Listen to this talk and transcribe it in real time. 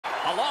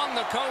Along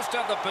the coast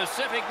of the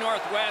Pacific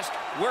Northwest,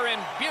 we're in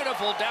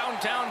beautiful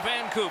downtown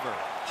Vancouver,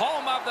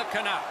 home of the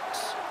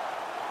Canucks.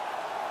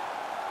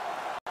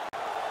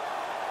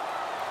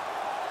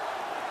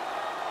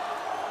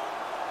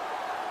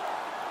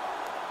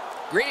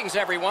 Greetings,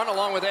 everyone.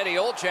 Along with Eddie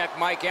Olczyk,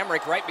 Mike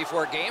Emrick, right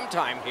before game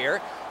time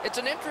here. It's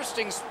an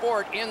interesting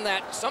sport in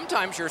that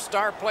sometimes your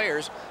star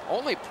players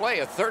only play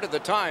a third of the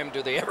time.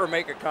 Do they ever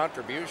make a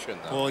contribution,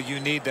 though? Well, you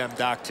need them,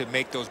 Doc, to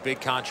make those big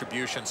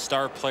contributions.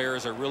 Star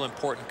players are a real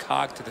important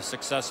cog to the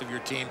success of your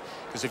team,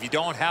 because if you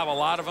don't have a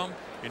lot of them,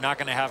 you're not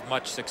going to have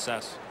much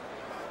success.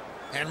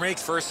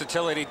 Henrik's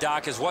versatility,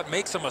 Doc, is what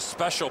makes him a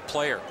special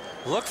player.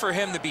 Look for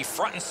him to be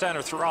front and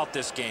center throughout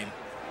this game.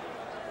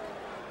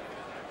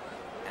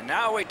 And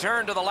now we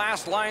turn to the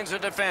last lines of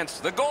defense,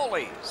 the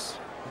goalies.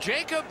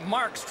 Jacob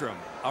Markstrom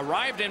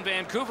arrived in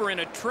Vancouver in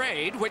a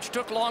trade which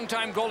took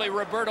longtime goalie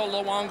Roberto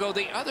Luongo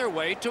the other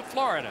way to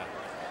Florida.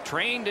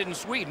 Trained in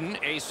Sweden,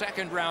 a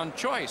second-round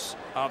choice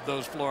of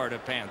those Florida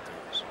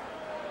Panthers.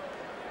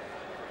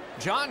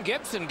 John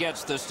Gibson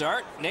gets the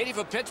start. Native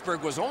of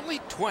Pittsburgh, was only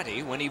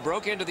 20 when he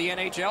broke into the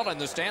NHL and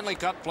the Stanley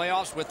Cup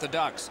playoffs with the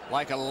Ducks.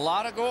 Like a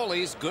lot of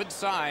goalies, good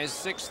size,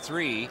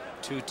 6'3",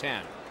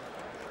 210.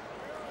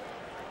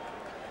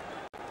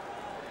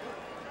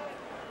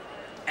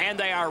 And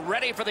they are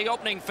ready for the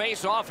opening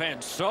face-off,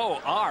 and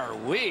so are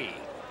we.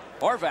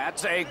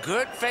 Horvat's a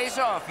good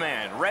face-off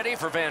man, ready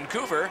for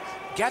Vancouver.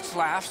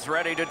 Getzlaf's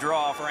ready to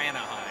draw for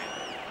Anaheim.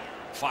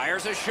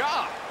 Fires a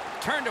shot.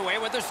 Turned away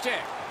with the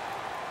stick.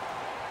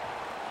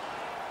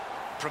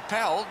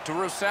 Propelled to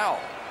Roussel.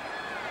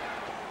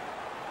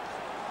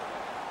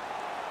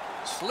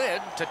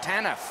 Slid to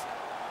Tanev.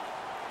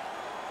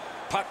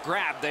 Puck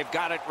grab, they've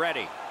got it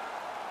ready.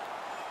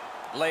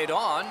 Laid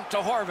on to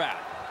Horvat.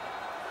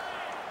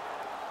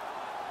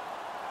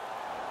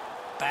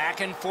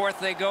 Back and forth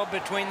they go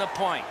between the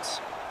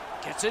points.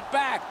 Gets it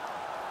back.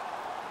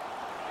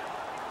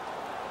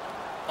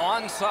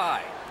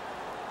 Onside.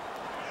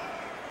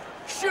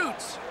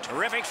 Shoots.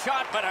 Terrific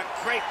shot, but a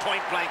great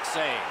point-blank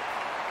save.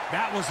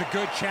 That was a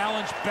good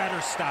challenge.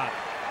 Better stop.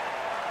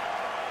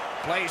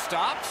 Play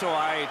stop, so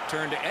I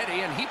turn to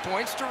Eddie, and he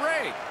points to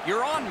Ray.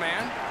 You're on,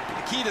 man.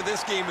 The key to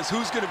this game is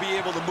who's going to be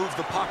able to move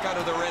the puck out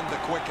of their end the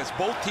quickest.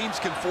 Both teams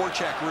can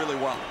forecheck really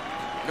well.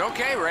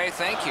 Okay, Ray,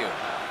 thank you.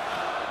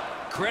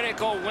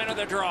 Critical win of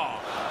the draw.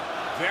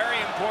 Very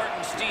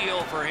important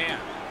steal for him.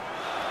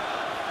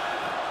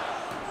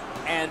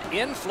 And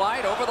in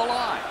flight over the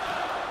line.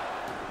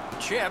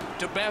 Chip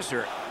to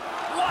Besser.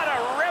 What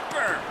a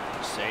ripper!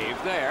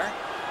 Save there.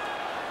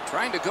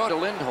 Trying to go to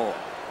Lindholm.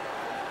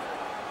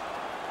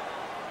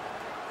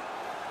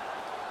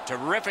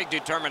 Terrific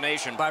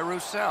determination by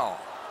Roussel.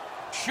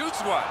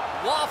 Shoots one.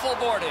 Waffle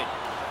boarded.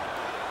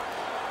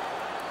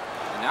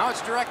 And now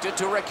it's directed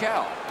to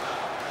Raquel.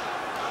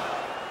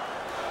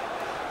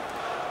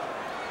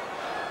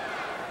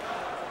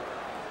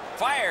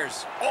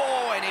 Fires.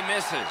 Oh, and he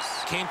misses.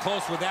 Came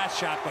close with that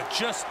shot, but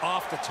just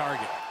off the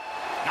target.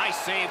 Nice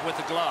save with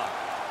the glove.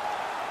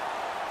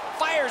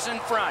 Fires in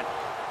front.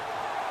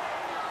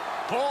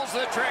 Pulls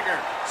the trigger.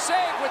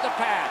 Save with the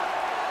pad.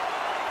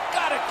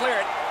 Got to clear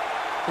it.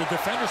 The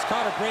defenders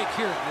caught a break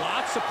here.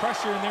 Lots of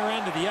pressure in their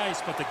end of the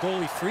ice, but the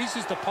goalie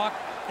freezes the puck,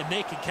 and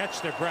they can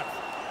catch their breath.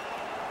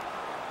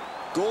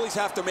 Goalies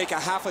have to make a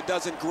half a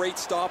dozen great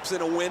stops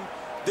in a win.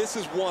 This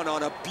is one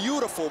on a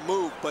beautiful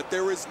move, but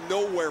there is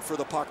nowhere for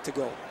the puck to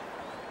go.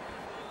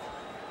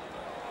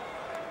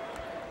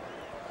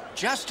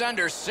 Just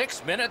under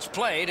 6 minutes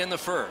played in the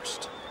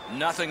first.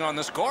 Nothing on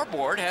the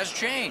scoreboard has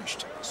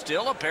changed.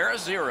 Still a pair of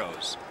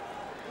zeros.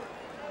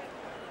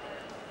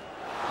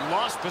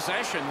 Lost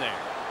possession there.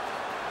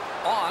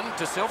 On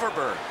to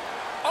Silverberg.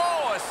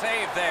 Oh, a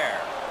save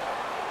there.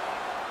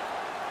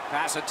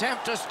 Pass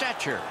attempt to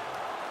Stetcher.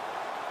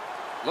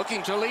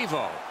 Looking to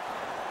Levo.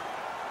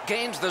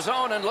 Gains the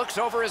zone and looks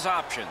over his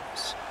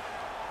options.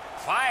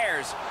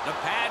 Fires. The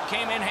pad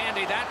came in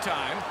handy that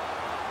time.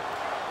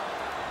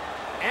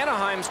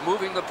 Anaheim's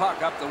moving the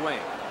puck up the wing.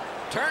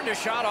 Turned a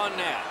shot on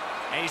net.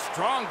 A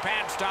strong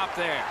pad stop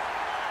there.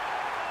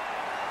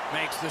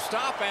 Makes the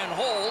stop and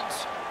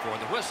holds for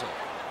the whistle.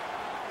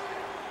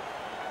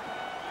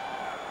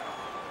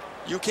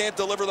 You can't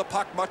deliver the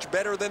puck much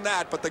better than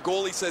that, but the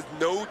goalie says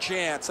no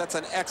chance. That's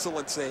an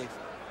excellent save.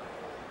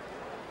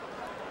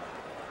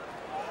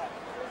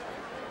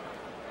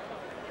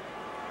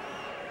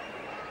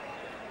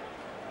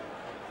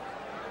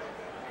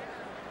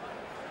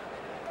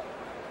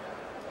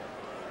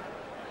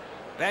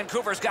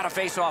 Vancouver's got a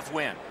face-off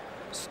win.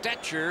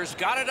 Stetcher's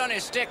got it on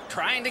his stick,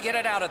 trying to get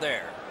it out of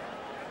there.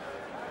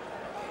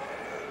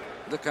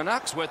 The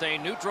Canucks with a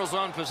neutral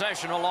zone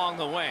possession along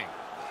the wing.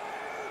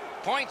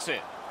 Points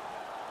it.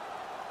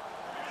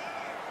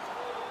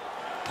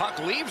 Puck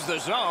leaves the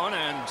zone,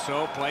 and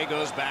so play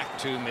goes back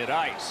to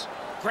mid-ice.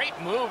 Great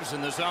moves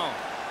in the zone.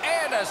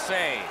 And a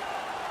save.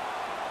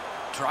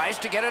 Tries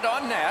to get it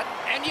on net,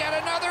 and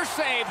yet another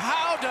save.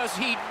 How does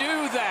he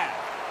do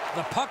that?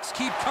 The pucks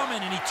keep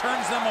coming, and he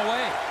turns them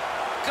away.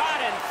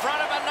 Got in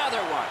front of another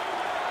one.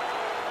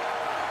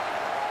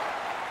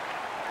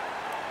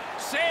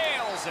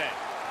 has it.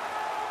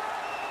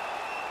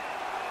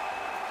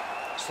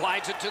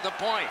 Slides it to the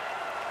point.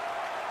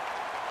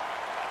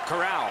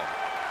 Corral.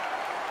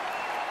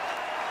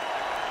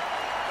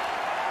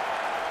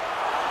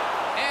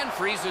 And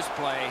freezes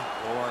play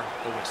or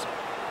the whistle.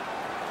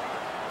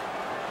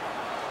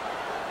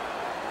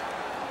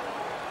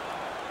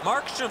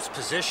 Markstrom's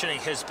positioning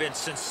has been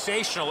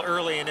sensational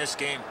early in this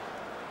game.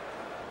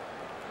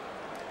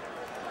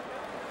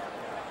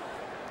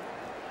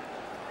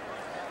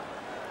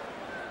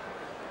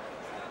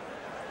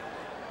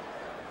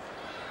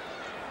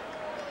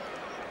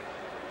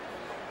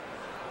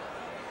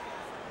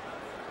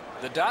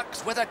 The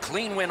Ducks with a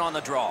clean win on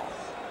the draw.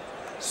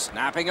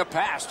 Snapping a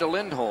pass to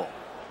Lindholm.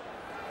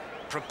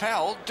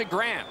 Propelled to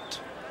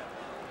Grant.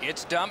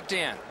 It's dumped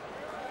in.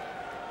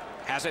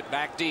 Has it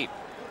back deep.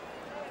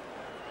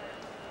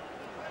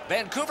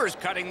 Vancouver's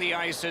cutting the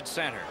ice at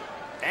center.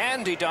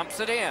 And he dumps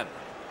it in.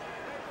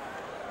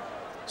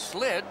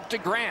 Slid to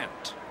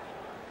Grant.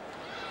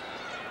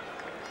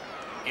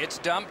 It's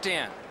dumped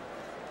in.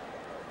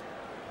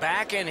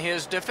 Back in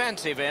his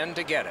defensive end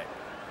to get it.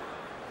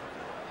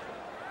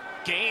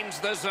 Gains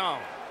the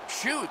zone.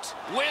 Shoots.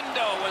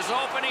 Window was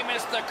open. He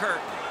missed the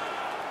curtain.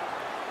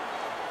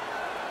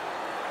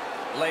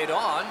 Laid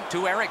on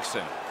to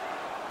Eriksson.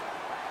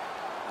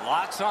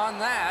 Lots on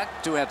that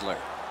to Edler.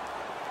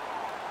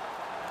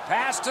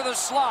 Pass to the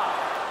slot.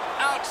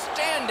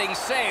 Outstanding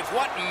save.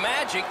 What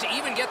magic to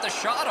even get the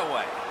shot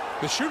away.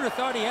 The shooter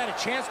thought he had a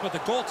chance, but the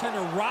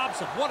goaltender robs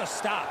him. What a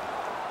stop.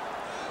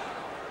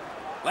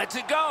 Lets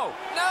it go.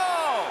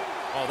 No!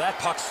 Oh, that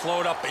puck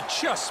slowed up and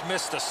just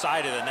missed the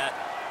side of the net.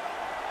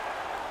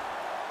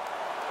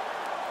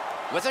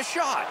 With a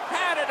shot.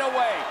 Had it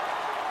away.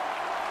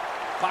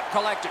 Puck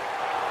collected.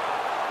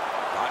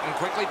 Gotten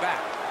quickly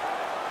back.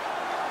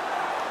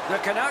 The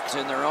Canucks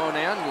in their own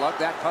end lug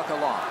that puck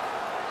along.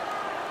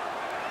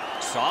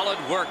 Solid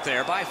work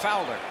there by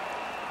Fowler.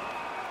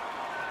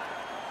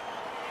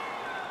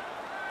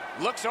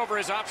 Looks over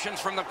his options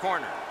from the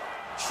corner.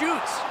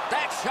 Shoots.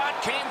 That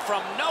shot came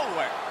from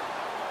nowhere.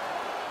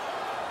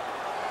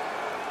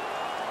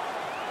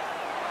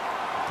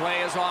 Play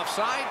is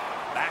offside.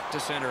 Back to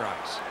center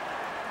ice.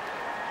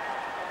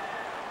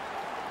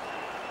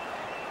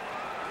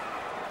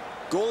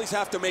 Goalies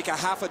have to make a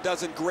half a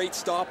dozen great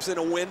stops in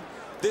a win.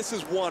 This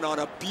is one on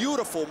a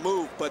beautiful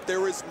move, but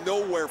there is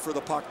nowhere for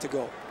the puck to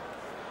go.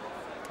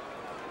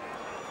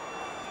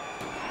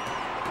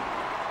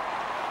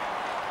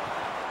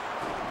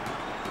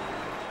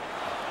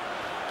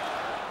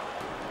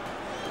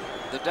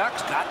 The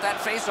Ducks got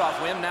that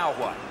face-off win. Now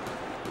what?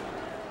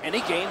 And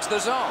he gains the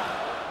zone.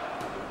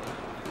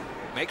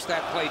 Makes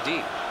that play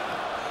deep.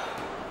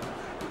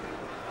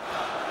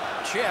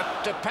 Chip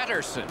to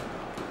Pettersson.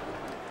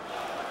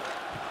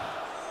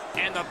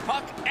 And the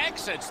puck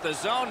exits the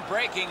zone,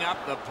 breaking up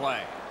the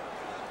play.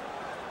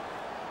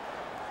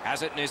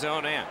 Has it in his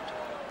own end.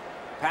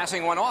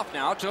 Passing one off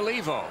now to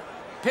Levo.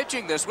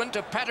 Pitching this one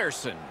to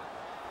Pettersson.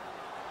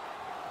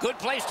 Good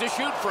place to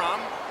shoot from.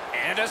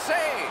 And a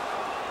save.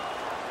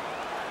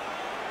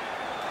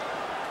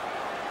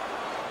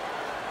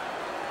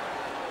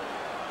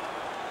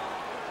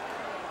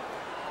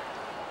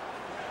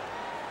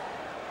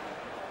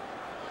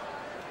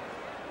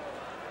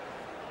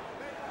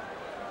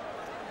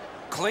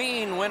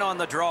 Clean win on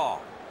the draw.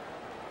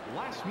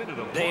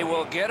 They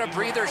will get a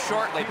breather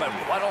shortly, but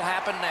what'll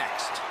happen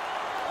next?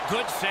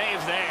 Good save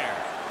there.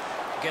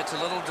 Gets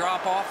a little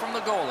drop off from the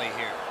goalie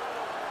here.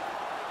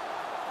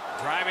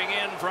 Driving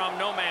in from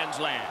no man's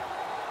land.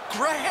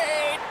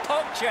 Great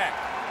poke check.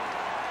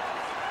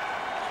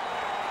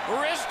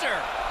 Wrister.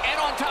 And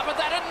on top of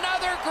that,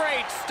 another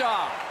great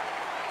stop.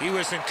 He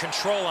was in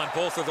control on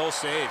both of those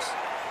saves.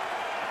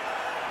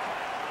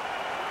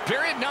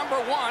 Period number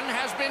one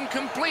has been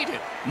completed.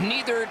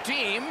 Neither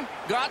team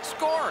got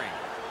scoring.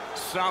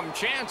 Some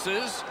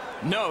chances,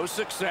 no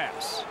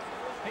success.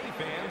 Hey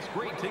fans,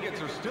 great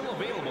tickets are still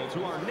available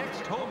to our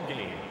next home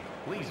game.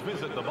 Please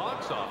visit the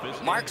box office.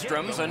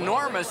 Markstrom's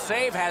enormous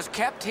save has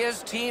kept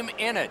his team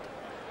in it.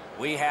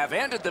 We have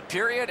ended the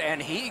period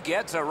and he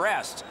gets a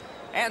rest.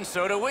 And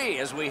so do we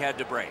as we head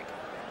to break.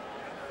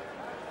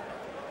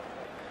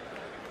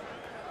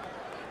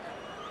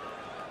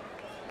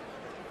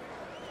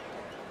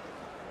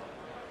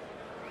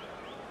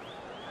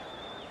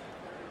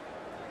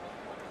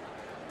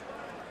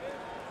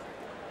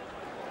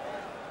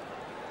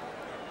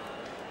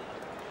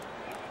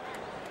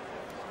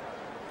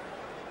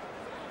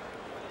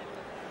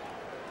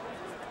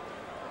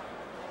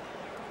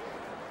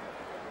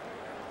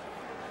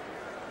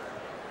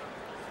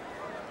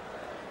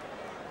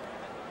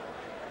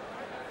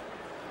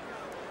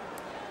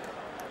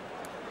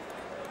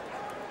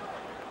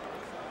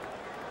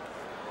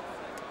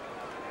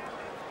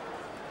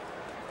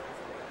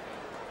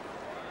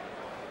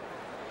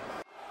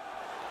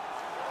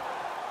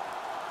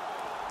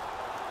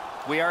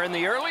 We are in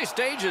the early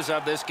stages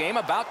of this game,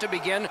 about to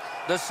begin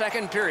the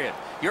second period.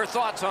 Your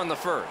thoughts on the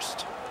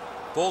first?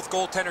 Both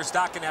goaltenders,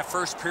 Doc, in that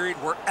first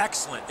period were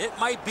excellent. It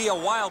might be a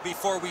while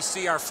before we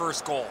see our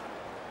first goal.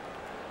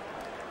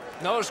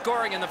 No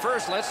scoring in the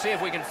first. Let's see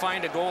if we can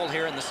find a goal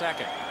here in the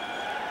second.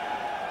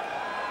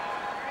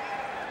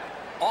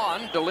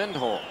 On to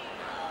Lindholm.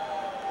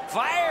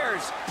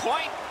 Fires.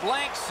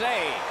 Point-blank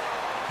save.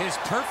 His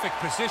perfect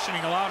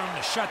positioning allowed him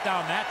to shut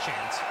down that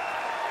chance.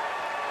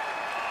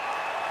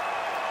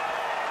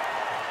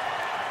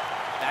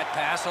 That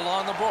pass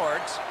along the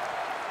boards.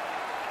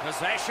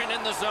 Possession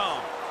in the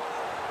zone.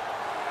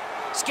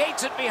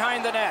 Skates it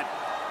behind the net.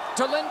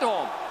 To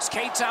Lindholm.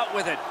 Skates out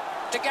with it.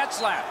 To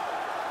Getzlaf.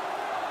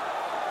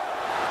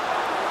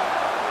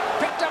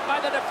 Picked up by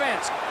the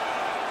defense.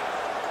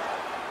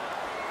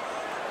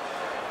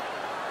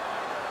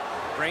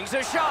 Brings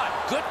a shot.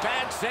 Good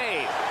pad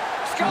save.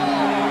 Score!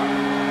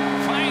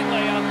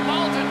 Finally, a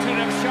multitude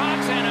of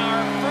shots and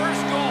our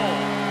first goal.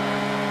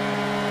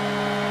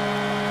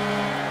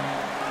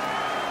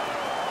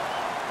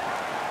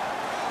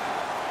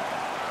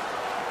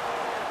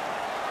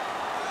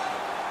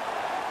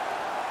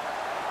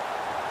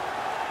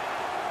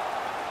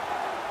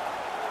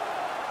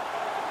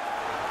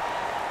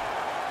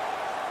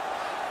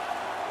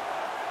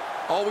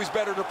 Always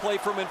better to play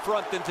from in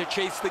front than to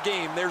chase the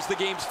game. There's the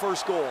game's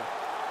first goal.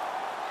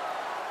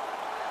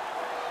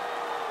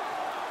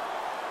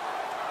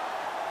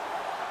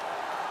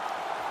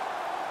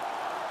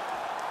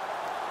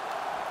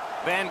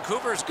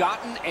 Vancouver's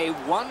gotten a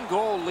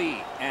 1-goal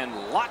lead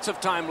and lots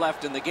of time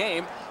left in the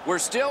game. We're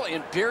still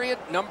in period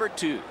number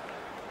 2.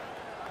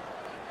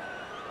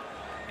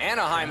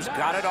 Anaheim's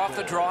got it off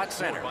the draw at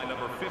center.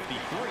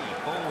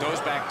 Goes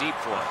back deep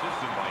for it.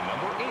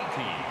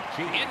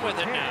 In with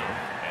it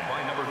now.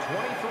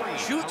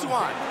 Shoots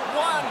one.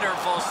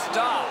 Wonderful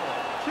stop.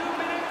 2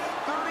 minutes,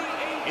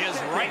 38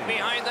 Is right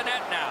behind the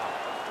net now.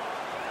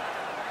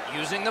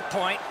 Using the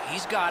point.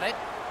 He's got it.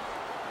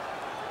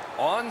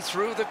 On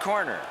through the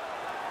corner.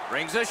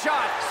 Brings a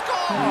shot.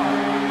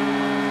 Score!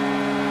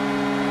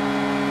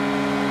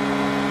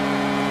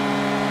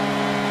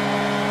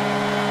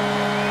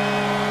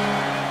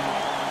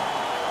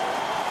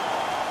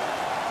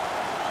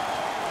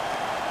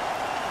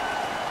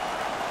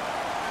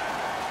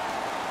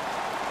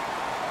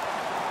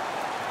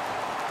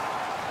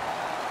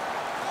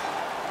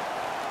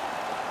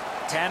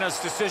 Tana's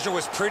decision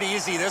was pretty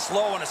easy. This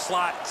low in a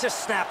slot,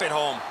 just snap it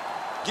home.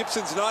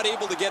 Gibson's not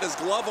able to get his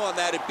glove on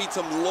that. It beats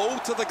him low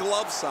to the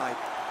glove side.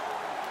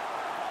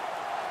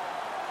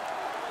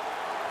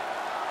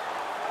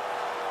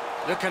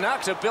 The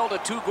Canucks have built a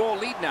 2-goal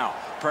lead now.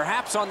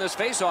 Perhaps on this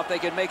faceoff they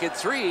can make it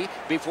 3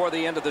 before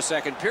the end of the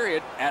second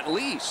period, at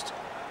least.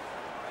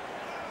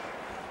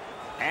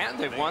 And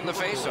they've won the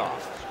faceoff.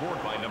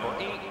 Scored by number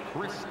 8,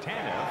 Chris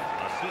Tanev.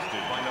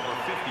 Assisted by number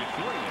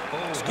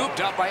 53.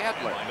 Scooped up by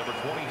Edler. By number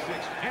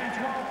 26,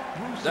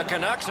 Antoine. The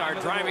Canucks are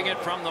driving it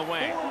from the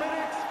wing. 4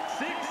 minutes,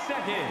 6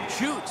 seconds.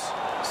 Shoots.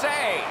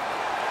 Save.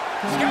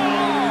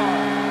 Score!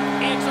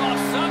 It's off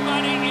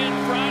somebody in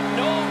front.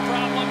 No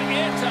problem.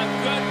 It's a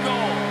good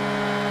goal.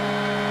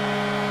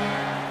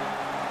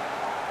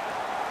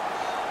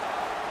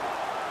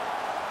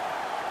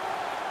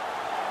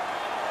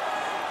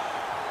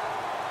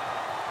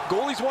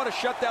 Goalies want to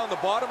shut down the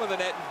bottom of the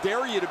net and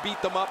dare you to beat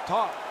them up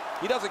top.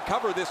 He doesn't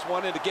cover this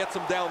one, and it gets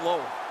him down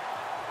low.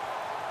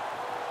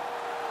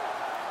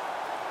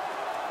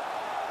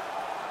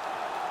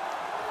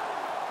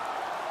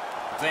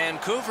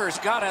 Vancouver's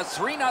got a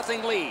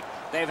 3-0 lead.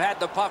 They've had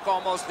the puck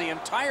almost the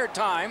entire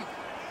time.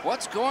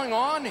 What's going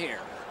on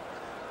here?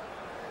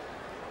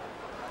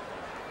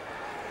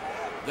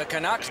 The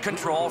Canucks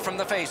control from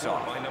the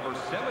faceoff. By number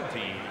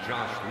 17,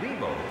 Josh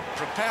Lebo.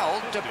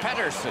 Propelled to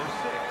Pettersson. Number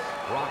 6,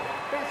 Brock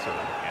Besser.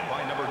 And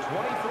by number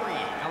 23,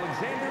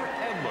 Alexander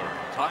Edler.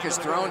 Puck is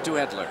thrown to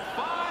Edler.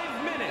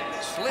 5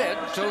 minutes. Slid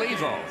to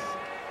Levo.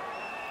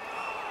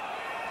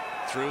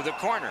 Through the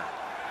corner.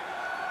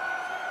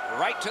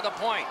 Right to the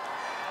point.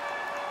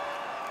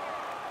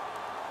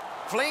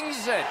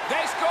 Flings it.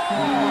 They score! 4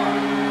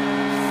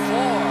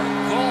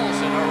 goals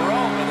in a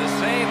row for the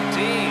same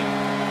team.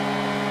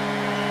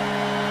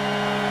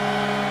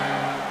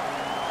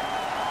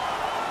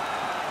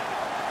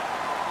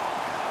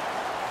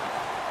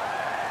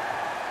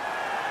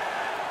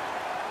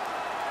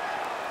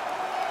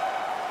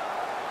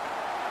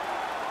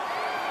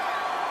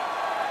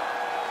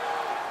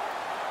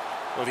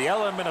 Well, the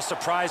element of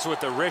surprise with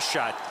the wrist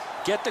shot.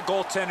 Get the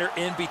goaltender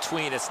in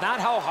between. It's not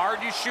how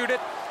hard you shoot it,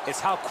 it's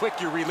how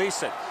quick you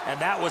release it. And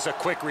that was a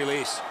quick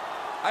release.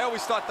 I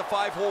always thought the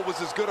 5-hole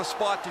was as good a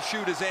spot to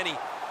shoot as any.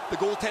 The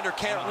goaltender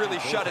can't really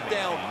shut it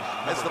down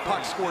as the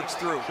puck squirts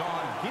through.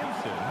 Sean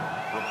Gibson,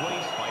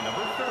 replaced by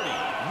number 30,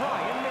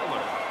 Ryan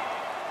Miller.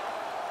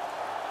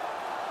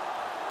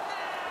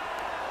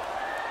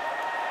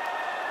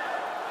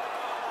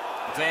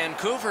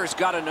 Vancouver's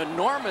got an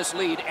enormous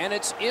lead, and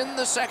it's in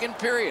the second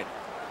period.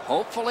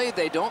 Hopefully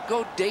they don't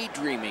go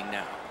daydreaming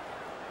now.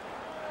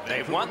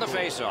 They've won the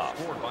faceoff.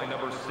 Scored by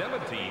number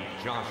 17,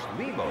 Josh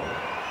Lebo.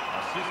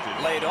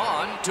 Assisted Laid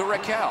on to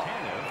Raquel.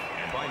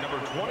 and by number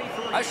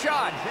 23. A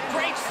shot.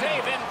 Great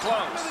save in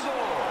close.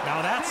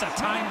 Now that's a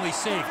timely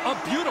save. A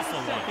beautiful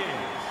one.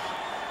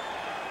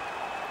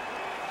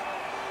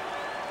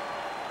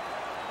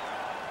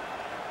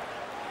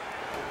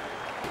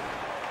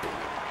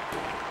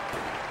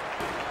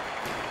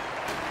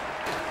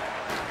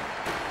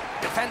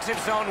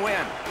 defensive zone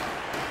win.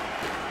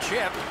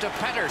 Chip to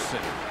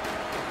Pettersson.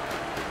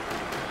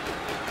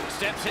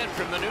 Steps in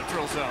from the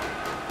neutral zone.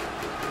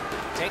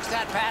 Takes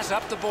that pass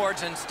up the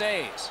boards and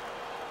stays.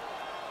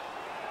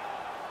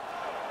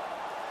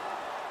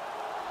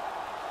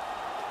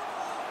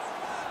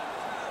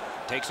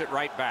 Takes it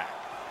right back.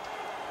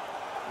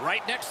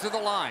 Right next to the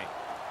line.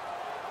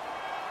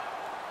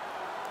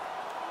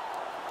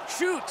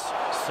 Shoots.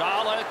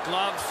 Solid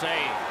glove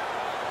save.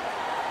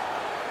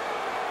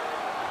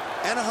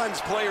 Anaheim's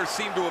players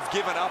seem to have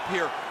given up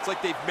here. It's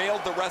like they've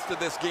mailed the rest of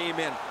this game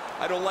in.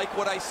 I don't like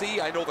what I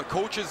see. I know the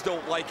coaches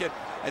don't like it,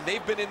 and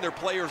they've been in their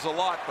players a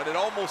lot, but it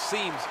almost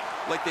seems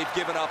like they've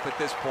given up at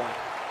this point.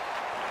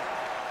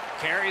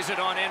 Carries it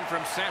on in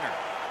from center.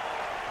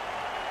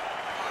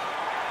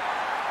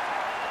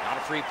 Not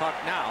a free puck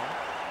now.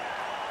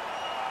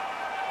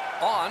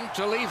 On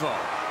to Levo.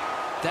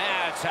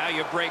 That's how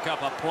you break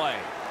up a play.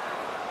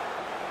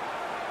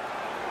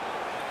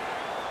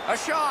 A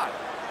shot.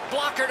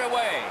 Blockered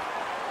away.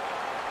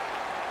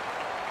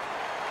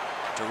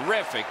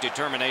 Terrific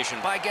determination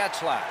by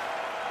Getzlaf.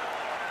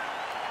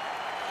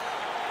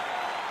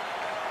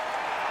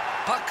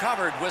 Puck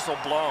covered, whistle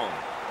blown.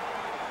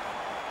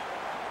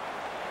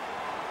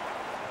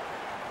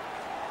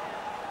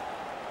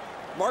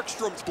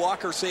 Markstrom's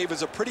blocker save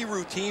is a pretty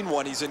routine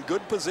one. He's in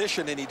good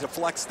position, and he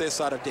deflects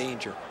this out of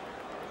danger.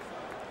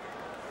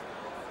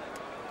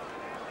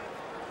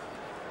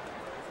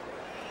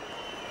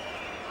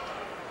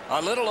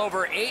 A little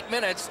over 8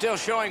 minutes still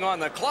showing on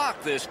the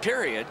clock this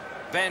period.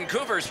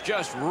 Vancouver's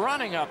just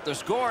running up the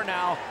score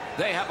now.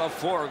 They have a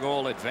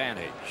 4-goal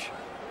advantage.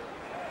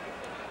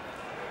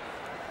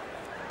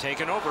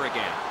 Taken over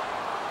again.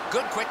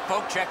 Good quick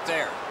poke check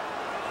there.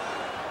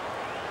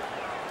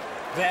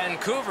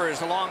 Vancouver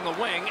is along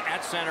the wing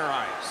at center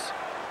ice.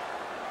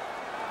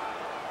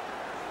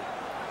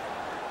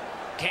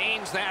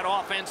 Gains that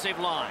offensive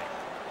line.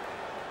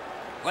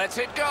 Lets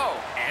it go.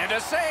 And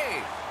a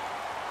save.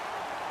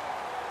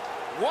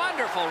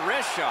 Wonderful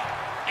wrist shot.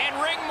 And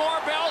ring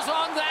more bells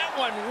on that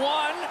one.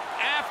 One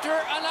after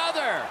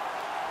another.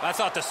 I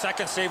thought the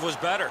second save was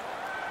better.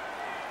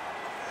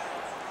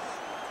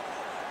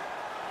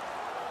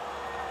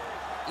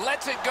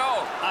 Lets it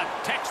go. A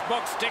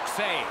textbook stick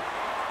save.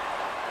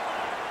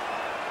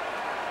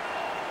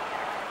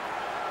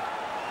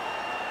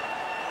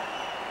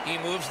 He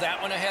moves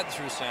that one ahead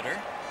through center.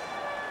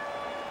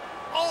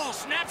 Oh,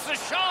 snaps the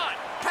shot.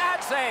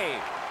 Pad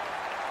save.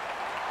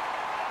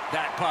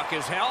 That puck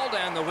is held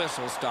and the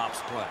whistle stops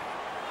play.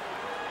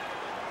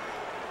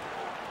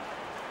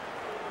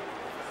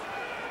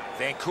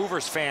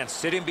 Vancouver's fans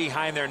sitting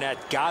behind their net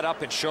got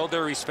up and showed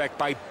their respect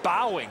by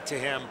bowing to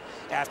him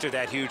after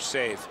that huge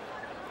save.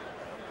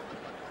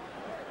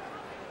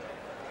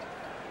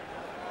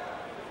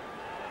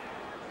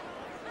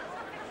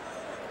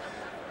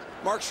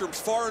 Markstrom's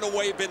far and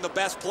away been the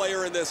best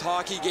player in this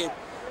hockey game.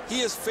 He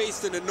has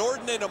faced an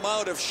inordinate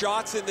amount of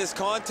shots in this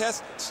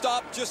contest,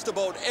 stopped just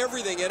about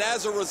everything, and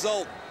as a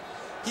result,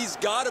 he's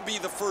got to be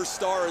the first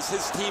star as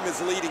his team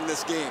is leading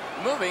this game.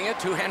 Moving it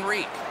to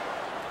Henrique.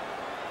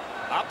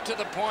 Up to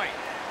the point.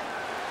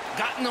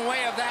 Got in the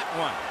way of that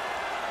one.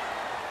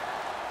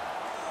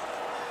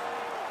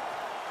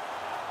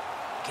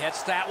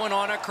 Gets that one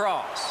on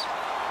across.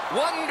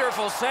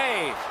 Wonderful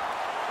save.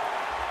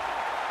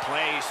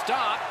 Play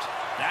stopped.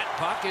 That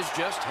puck is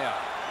just held.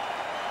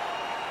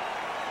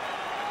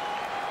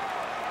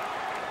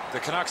 The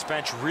Canucks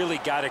bench really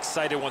got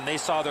excited when they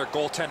saw their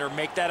goaltender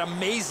make that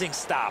amazing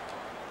stop.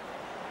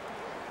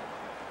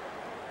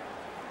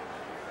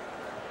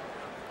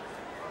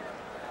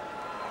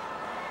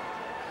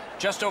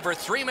 Just over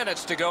 3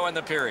 minutes to go in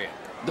the period.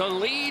 The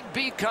lead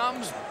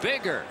becomes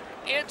bigger.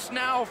 It's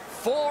now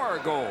 4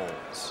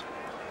 goals.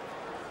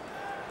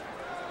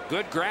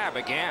 Good grab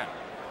again.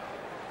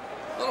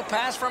 Little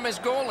pass from his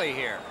goalie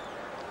here.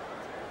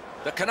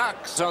 The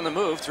Canucks on the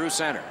move through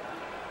center.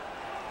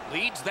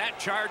 Leads that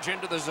charge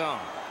into the zone.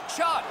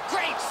 Shot.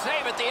 Great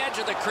save at the edge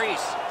of the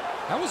crease.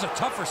 That was a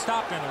tougher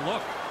stop than it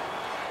looked.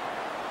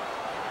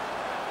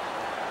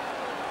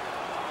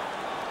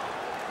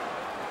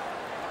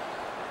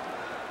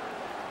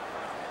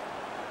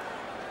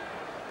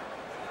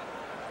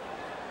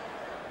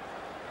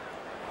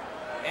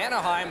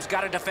 Anaheim's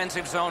got a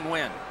defensive zone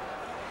win.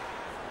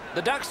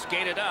 The Ducks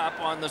skated up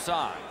on the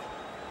side.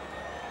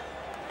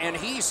 And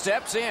he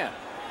steps in.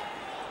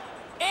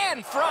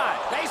 In front.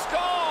 They score!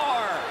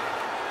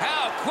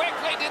 How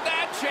quickly did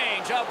that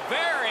change? A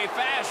very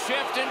fast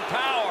shift in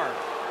power.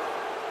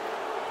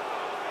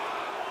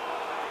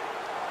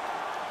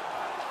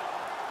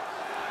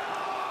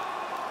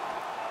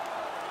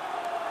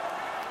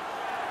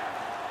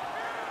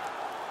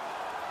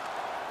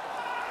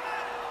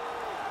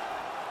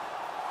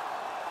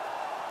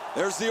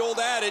 There's the old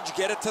adage,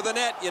 get it to the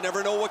net. You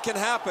never know what can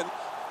happen.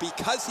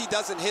 Because he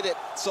doesn't hit it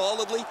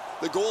solidly,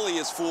 the goalie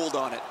is fooled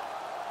on it.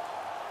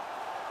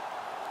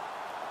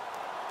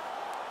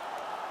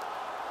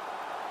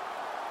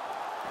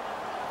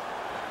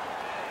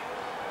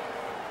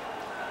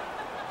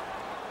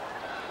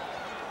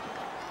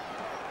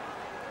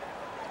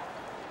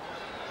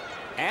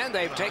 And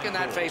they've taken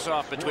that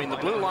face-off between the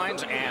blue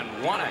lines and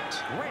won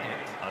it.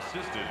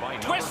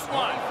 Twist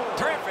one.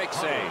 Terrific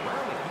save.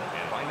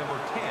 And by number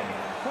 10,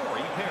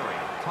 Corey Perry.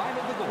 Time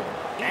of the goal.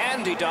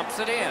 And he dumps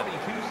it in.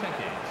 42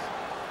 seconds.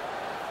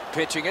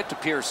 Pitching it to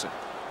Pearson.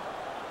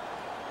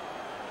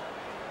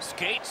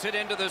 Skates it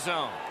into the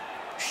zone.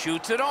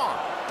 Shoots it on.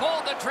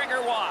 Pulled the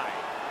trigger wide.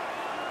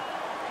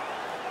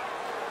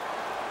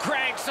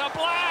 Cranks a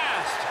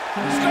blast.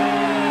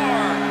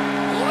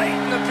 Score! Late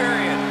in the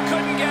period.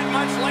 Couldn't get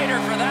much later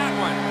for that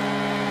one.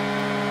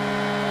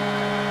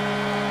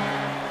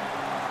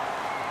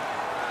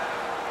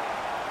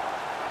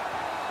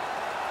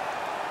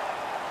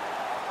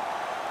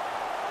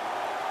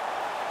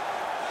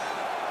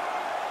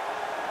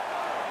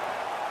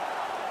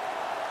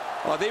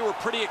 They were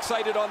pretty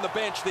excited on the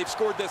bench. They've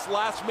scored this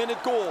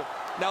last-minute goal.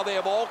 Now they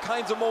have all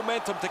kinds of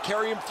momentum to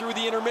carry them through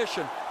the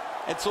intermission,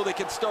 and so they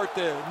can start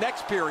the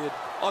next period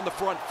on the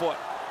front foot.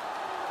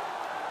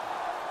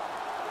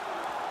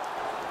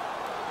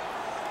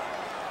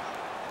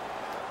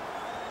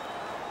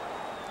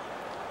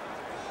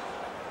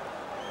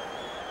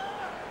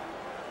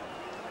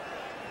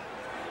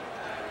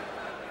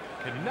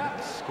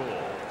 Canucks goal,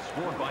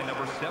 scored by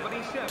number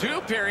 77.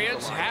 2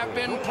 periods have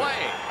been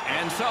played.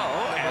 And so,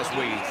 as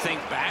we think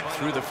back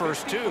through the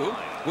first 2,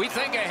 we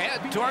think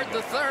ahead toward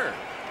the third.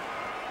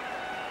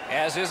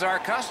 As is our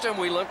custom,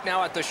 we look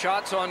now at the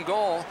shots on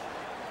goal.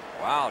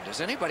 Wow,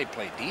 does anybody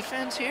play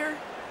defense here?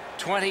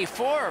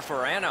 24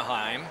 for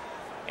Anaheim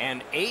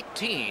and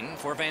 18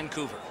 for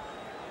Vancouver.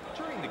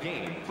 During the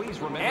game, please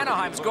remember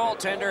Anaheim's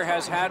goaltender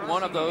has had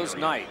one of those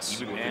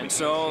nights, and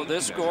so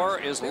this score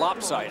is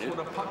lopsided,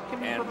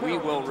 and we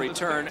will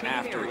return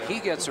after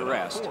he gets a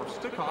rest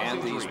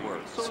and these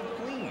words. So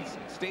please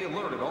stay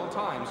alert at all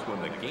times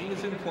when the game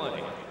is in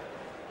play.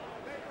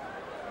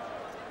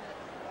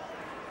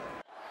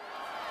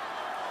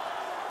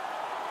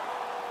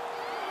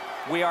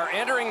 We are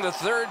entering the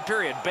third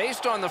period.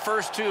 Based on the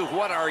first 2,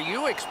 what are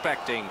you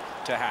expecting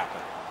to happen?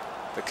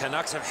 The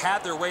Canucks have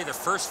had their way the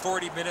first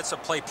 40 minutes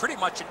of play pretty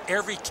much in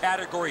every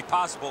category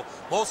possible,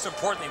 most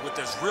importantly with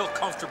this real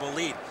comfortable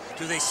lead.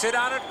 Do they sit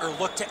on it or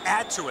look to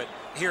add to it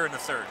here in the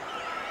third?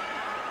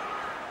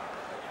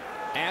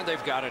 And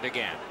they've got it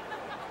again.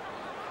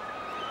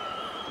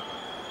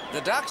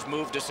 The Ducks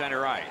move to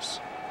center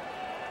ice.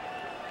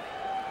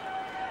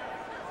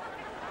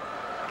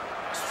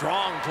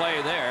 Strong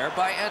play there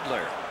by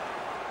Edler.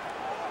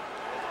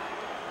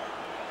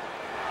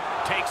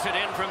 Takes it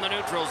in from the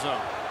neutral zone.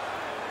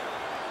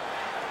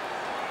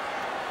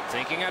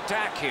 Thinking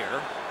attack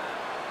here.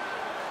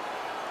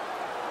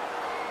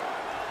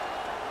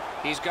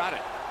 He's got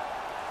it.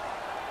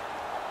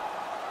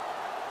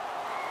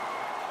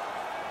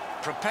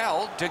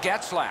 Propelled to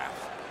Getzlaf.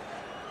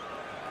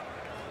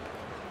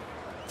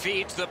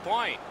 Feeds the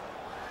point.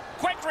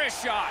 Quick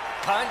wrist shot.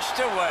 Punched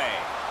away.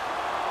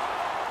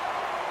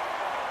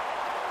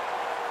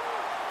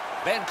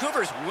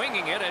 Vancouver's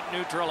winging it at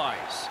neutral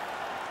ice.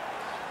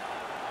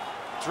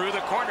 Through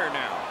the corner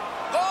now.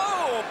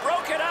 Oh,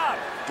 broke it up.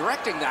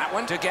 Directing that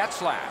one to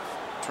Getzlaf.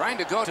 Trying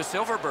to go to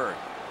Silverberg.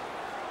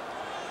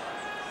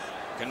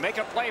 Can make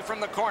a play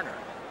from the corner.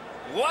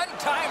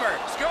 One-timer.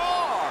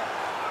 Score!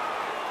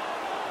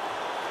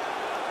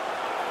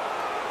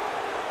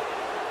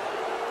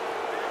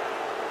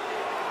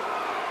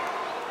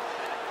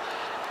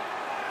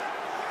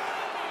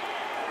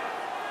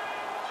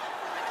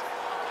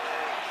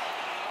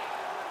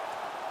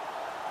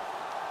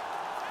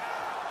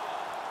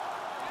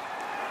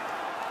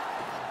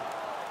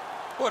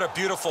 What a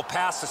beautiful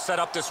pass to set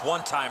up this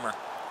one-timer.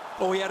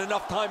 Oh, he had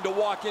enough time to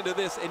walk into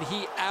this, and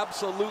he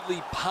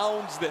absolutely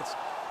pounds this.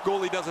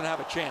 Goalie doesn't have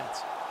a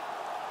chance.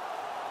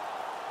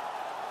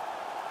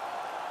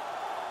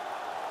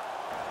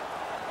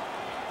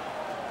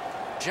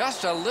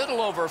 Just a little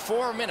over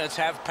 4 minutes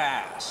have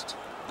passed.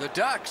 The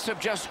Ducks have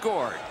just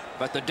scored,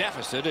 but the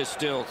deficit is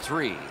still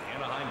 3.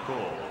 Anaheim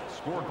goal,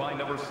 scored by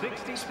number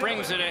 60.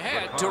 Springs it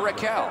ahead to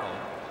Raquel.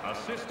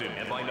 Assisted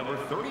and by number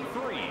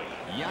 33,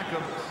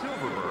 Jakob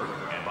Silverberg,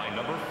 and by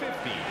number 50,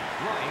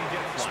 Ryan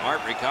Getzlaf.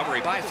 Smart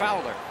recovery by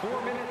Fowler.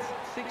 4 minutes,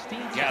 16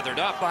 seconds. Gathered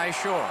up by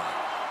Shore.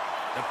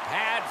 The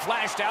pad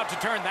flashed out to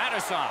turn that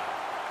aside.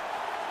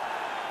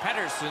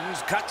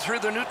 Pettersson's cut through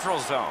the neutral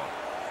zone.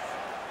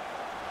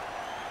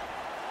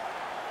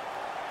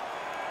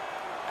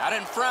 Out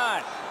in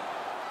front.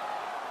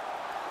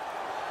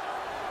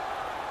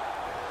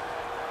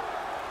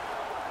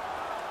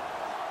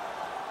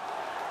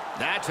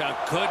 That's a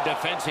good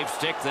defensive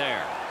stick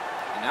there.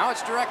 And now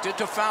it's directed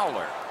to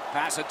Fowler.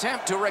 Pass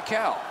attempt to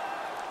Raquel.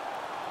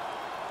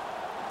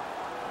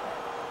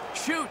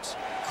 Shoots.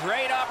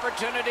 Great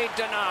opportunity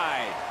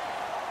denied.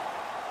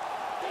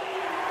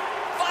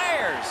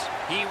 Fires.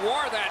 He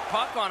wore that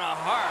puck on a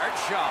hard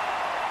shot.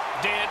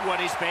 Did what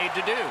he's paid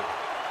to do.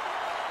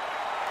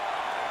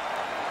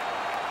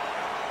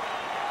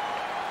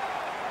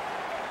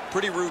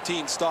 Pretty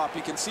routine stop.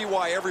 You can see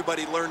why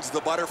everybody learns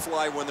the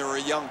butterfly when they're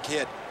a young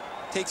kid.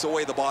 Takes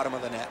away the bottom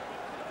of the net.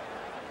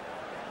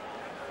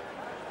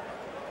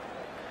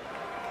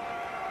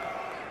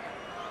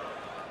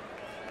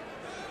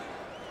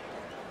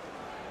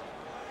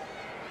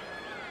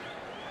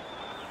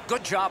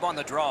 Good job on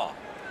the draw.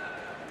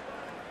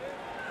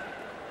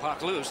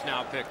 Puck loose,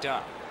 now picked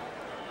up.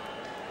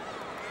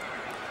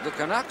 The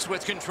Canucks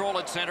with control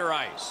at center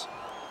ice.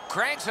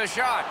 Cranks a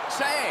shot.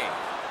 Save.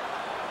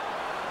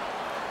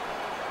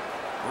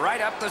 Right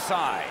up the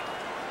side.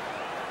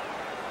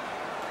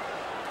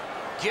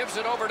 Gives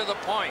it over to the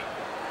point.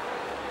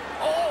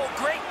 Oh,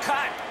 great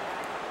cut.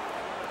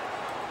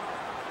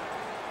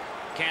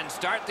 Can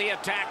start the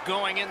attack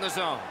going in the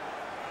zone.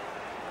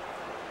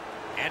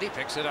 And he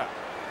picks it up.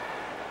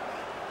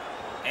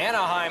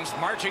 Anaheim's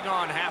marching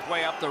on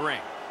halfway up the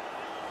rink.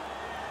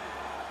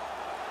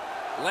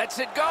 Lets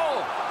it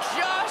go.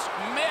 Just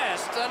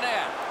missed the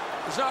net.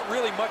 There's not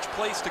really much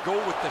place to go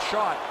with the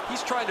shot.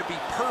 He's trying to be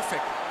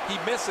perfect. He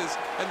misses,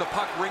 and the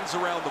puck rings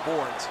around the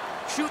boards.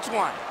 Shoots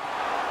one.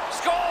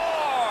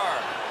 Score!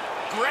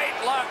 Great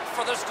luck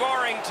for the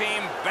scoring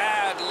team.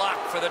 Bad luck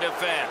for the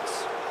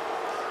defense.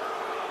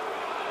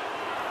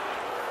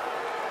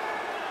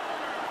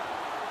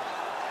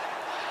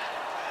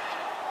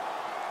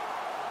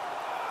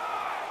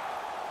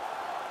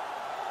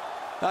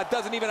 That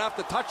doesn't even have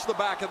to touch the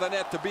back of the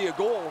net to be a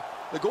goal.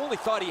 The goalie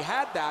thought he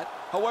had that.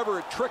 However,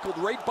 it trickled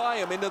right by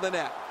him into the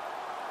net.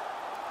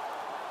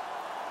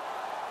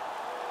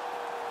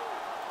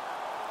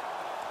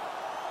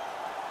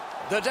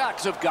 The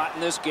Ducks have gotten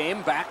this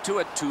game back to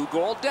a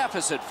 2-goal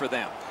deficit for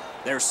them.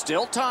 There's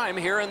still time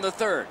here in the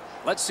third.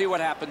 Let's see what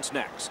happens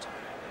next.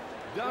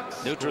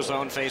 Neutral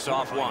zone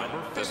face-off one.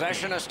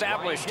 Possession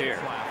established here.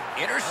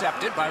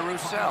 Intercepted by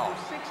Roussel.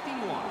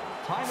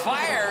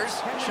 Fires.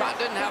 Shot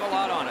didn't have a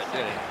lot on it,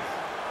 did he?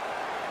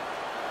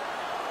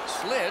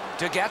 Slid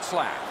to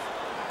Getzlaf.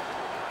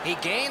 He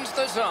gains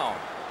the zone.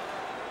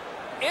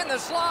 In the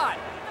slot.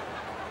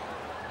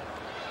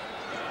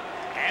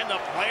 And the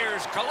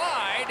players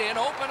collide in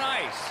open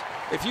ice.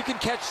 If you can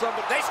catch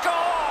somebody... They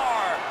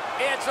score!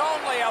 It's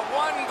only a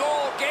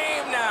 1-goal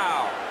game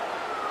now.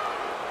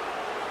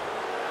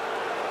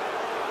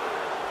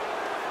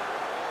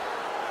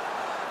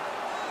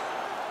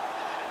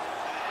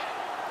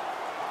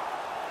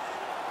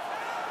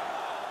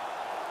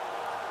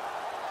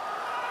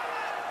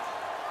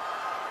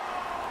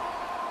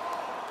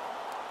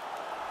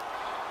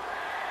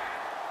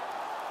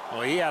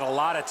 Well, he had a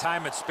lot of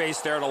time and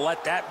space there to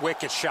let that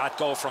wicked shot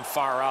go from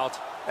far out.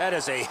 That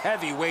is a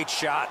heavyweight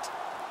shot.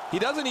 He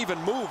doesn't even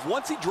move.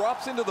 Once he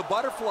drops into the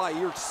butterfly,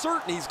 you're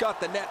certain he's got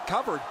the net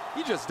covered.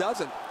 He just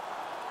doesn't.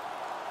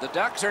 The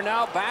Ducks are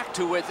now back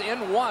to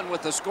within 1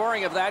 with the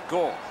scoring of that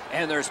goal.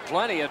 And there's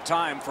plenty of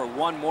time for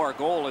one more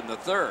goal in the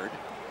third.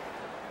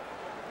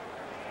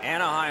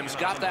 Anaheim's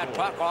got that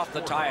puck off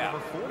the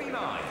tie-up.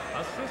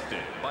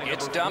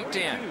 It's dumped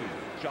in.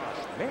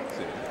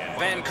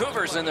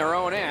 Vancouver's in their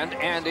own end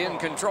and in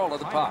control of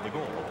the puck.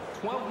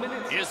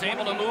 Is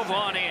able to move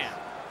on in.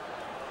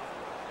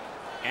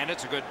 And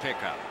it's a good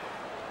pickup.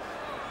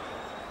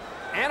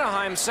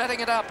 Anaheim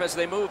setting it up as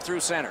they move through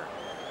center.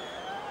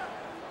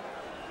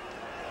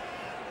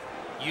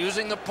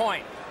 Using the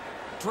point.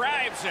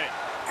 Drives it.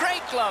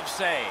 Great glove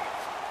save.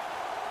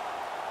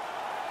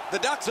 The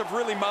Ducks have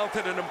really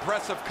mounted an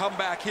impressive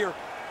comeback here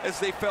as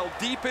they fell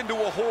deep into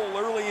a hole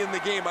early in the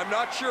game. I'm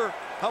not sure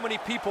how many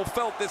people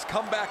felt this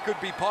comeback could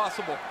be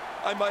possible.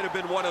 I might have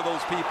been one of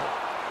those people.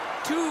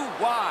 2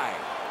 wide.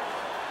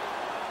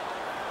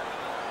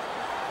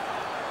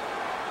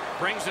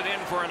 Brings it in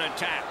for an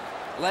attack.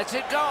 Lets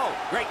it go.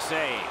 Great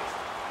save.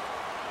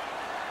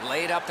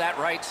 Laid up that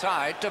right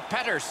side to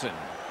Pettersson.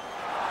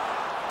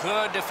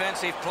 Good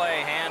defensive play,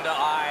 hand to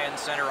eye and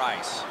center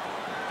ice.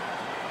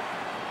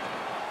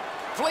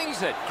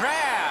 Flings it.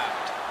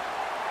 Grabbed.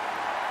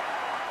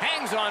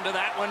 Hangs on to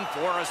that one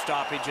for a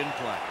stoppage in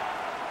play.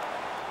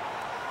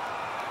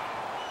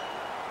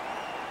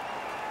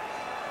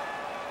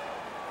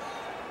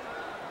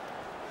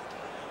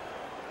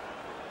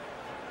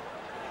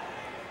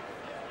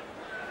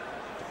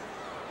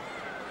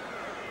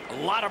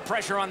 A lot of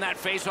pressure on that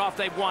face-off.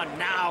 They've won.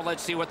 Now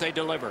let's see what they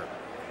deliver.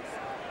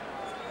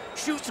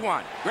 Shoots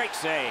one. Great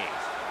save.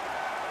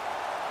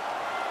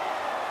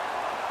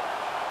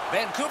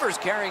 Vancouver's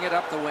carrying it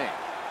up the wing.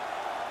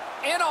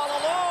 In all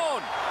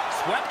alone.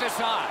 Swept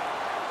aside.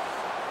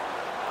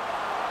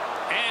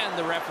 And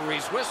the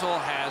referee's whistle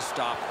has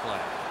stopped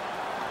play.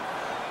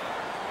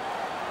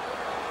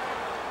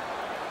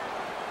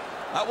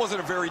 That wasn't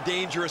a very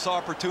dangerous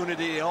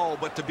opportunity at all,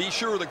 but to be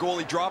sure, the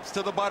goalie drops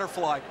to the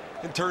butterfly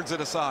and turns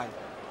it aside.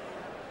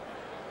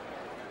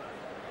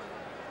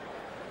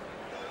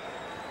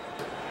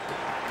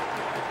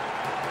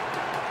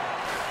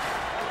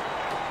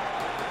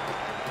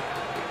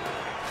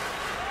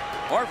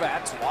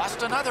 Horvat's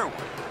lost another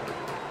one.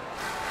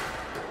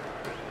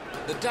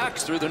 The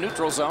Ducks through the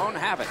neutral zone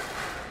have it.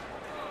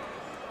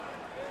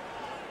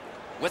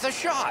 With a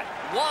shot.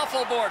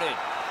 Waffle boarded.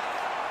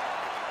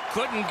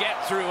 Couldn't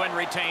get through and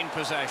retain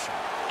possession.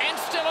 And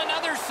still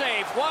another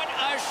save. What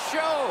a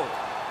show.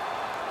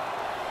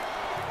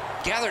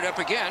 Gathered up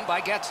again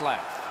by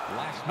Getzlaf.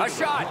 A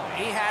shot.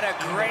 He had a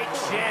great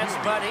chance,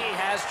 but he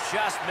has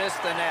just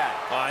missed the net.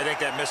 Well, I think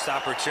that missed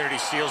opportunity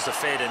seals the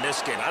fate in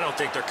this game. I don't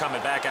think they're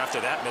coming back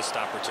after that missed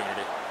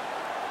opportunity.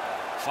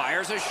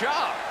 Fires a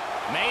shot.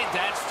 Made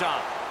that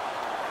stop.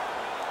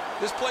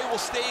 This play will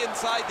stay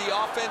inside the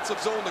offensive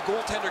zone. The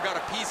goaltender got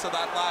a piece of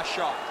that last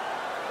shot.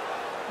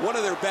 One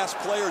of their best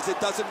players. It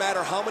doesn't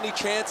matter how many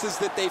chances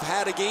that they've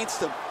had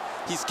against him.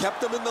 He's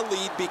kept them in the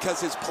lead because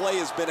his play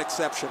has been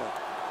exceptional.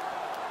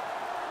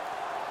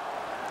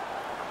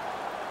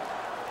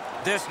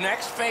 This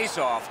next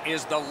face-off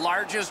is the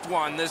largest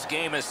one this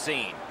game has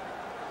seen.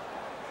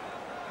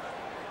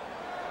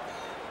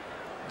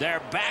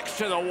 Their backs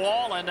to the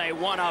wall, and they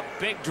want a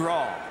big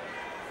draw.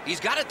 He's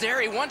got it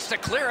there. He wants to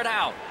clear it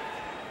out.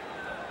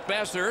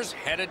 Besser's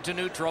headed to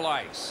neutral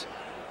ice.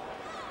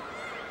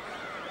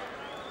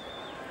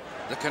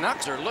 The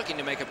Canucks are looking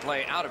to make a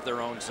play out of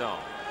their own zone.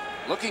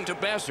 Looking to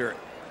Besser.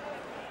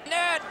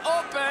 Net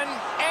open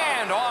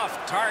and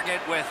off target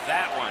with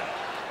that one.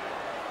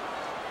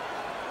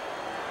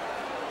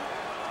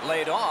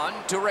 Laid on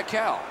to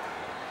Raquel.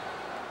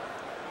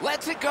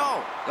 Lets it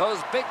go. Those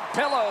big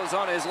pillows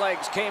on his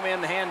legs came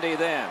in handy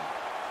then.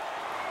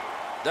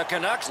 The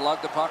Canucks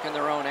lug the puck in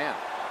their own end.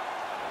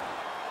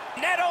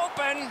 Net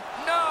open.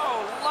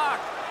 No luck.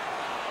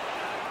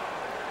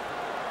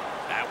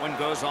 That one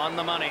goes on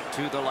the money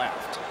to the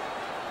left.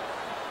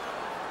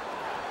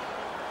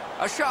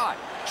 A shot.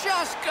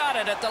 Just got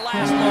it at the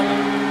last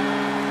moment.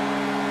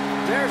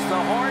 There's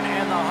the horn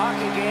and the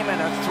hockey game,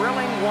 and a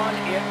thrilling one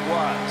it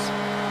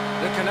was.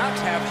 The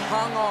Canucks have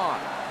hung on.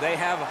 They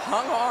have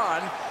hung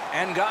on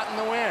and gotten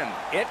the win.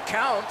 It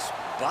counts,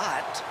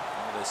 but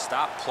They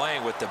stop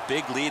playing with the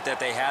big lead that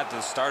they had at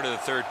the start of the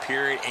third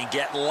period and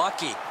get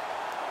lucky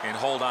and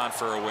hold on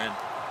for a win.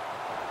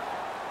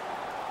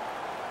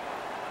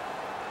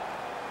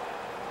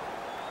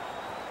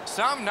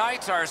 some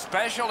nights are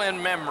special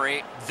in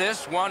memory.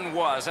 This one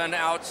was an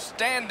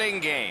outstanding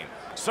game.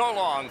 So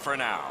long for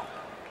now.